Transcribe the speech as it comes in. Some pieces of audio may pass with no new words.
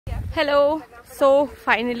Hello. So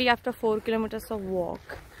finally, after 4 kilometers of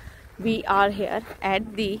walk, we are here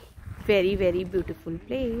at the very beautiful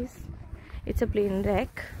place. It's a plane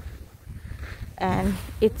wreck and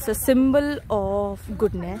it's a symbol of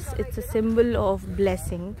goodness, it's a symbol of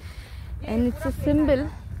blessing, and it's a symbol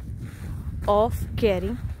of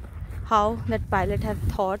caring. How that pilot has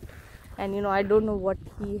thought, and I don't know what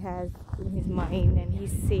he has in his mind, and he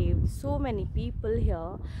saved so many people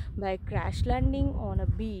here by crash landing on a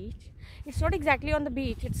beach. It's not exactly on the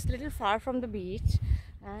beach, it's a little far from the beach.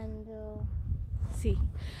 And see,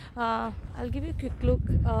 I'll give you a quick look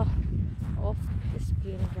of this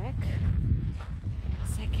plane wreck in a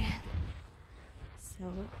second.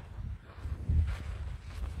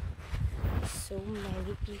 So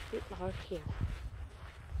many people are here.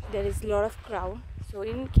 There is a lot of crowd, so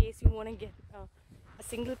in case you want to get a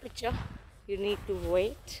single picture, you need to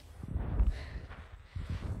wait.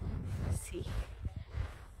 See,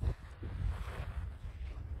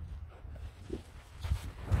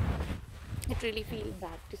 it really feels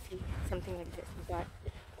bad to see something like this, but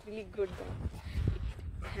it's really good that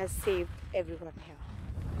it has saved everyone here.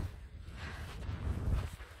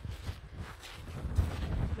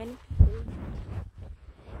 Many people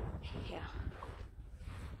here.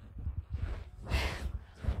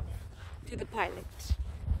 To the pilot.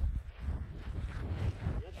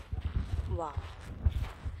 Wow.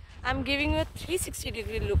 I'm giving you a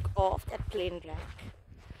 360-degree look of that plane wreck.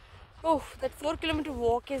 Oh, that 4-kilometer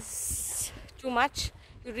walk is too much.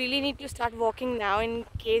 You really need to start walking now in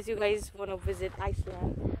case you guys want to visit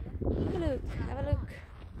Iceland. Have a look, have a look.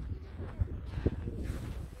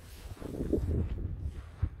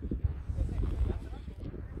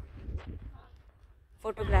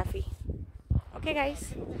 Photography. Okay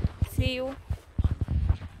guys, see you.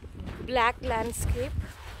 Black landscape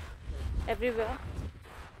everywhere,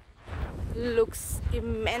 looks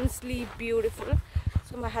immensely beautiful.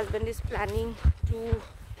 So my husband is planning to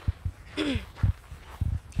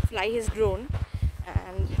fly his drone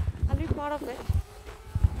and I'll be part of it.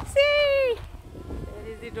 See, there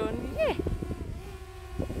is the drone. Yeah,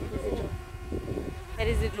 there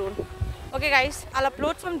is the drone. Okay guys, I'll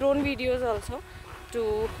upload some drone videos also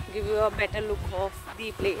to give you a better look of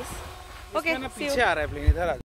the place. Okay, see you.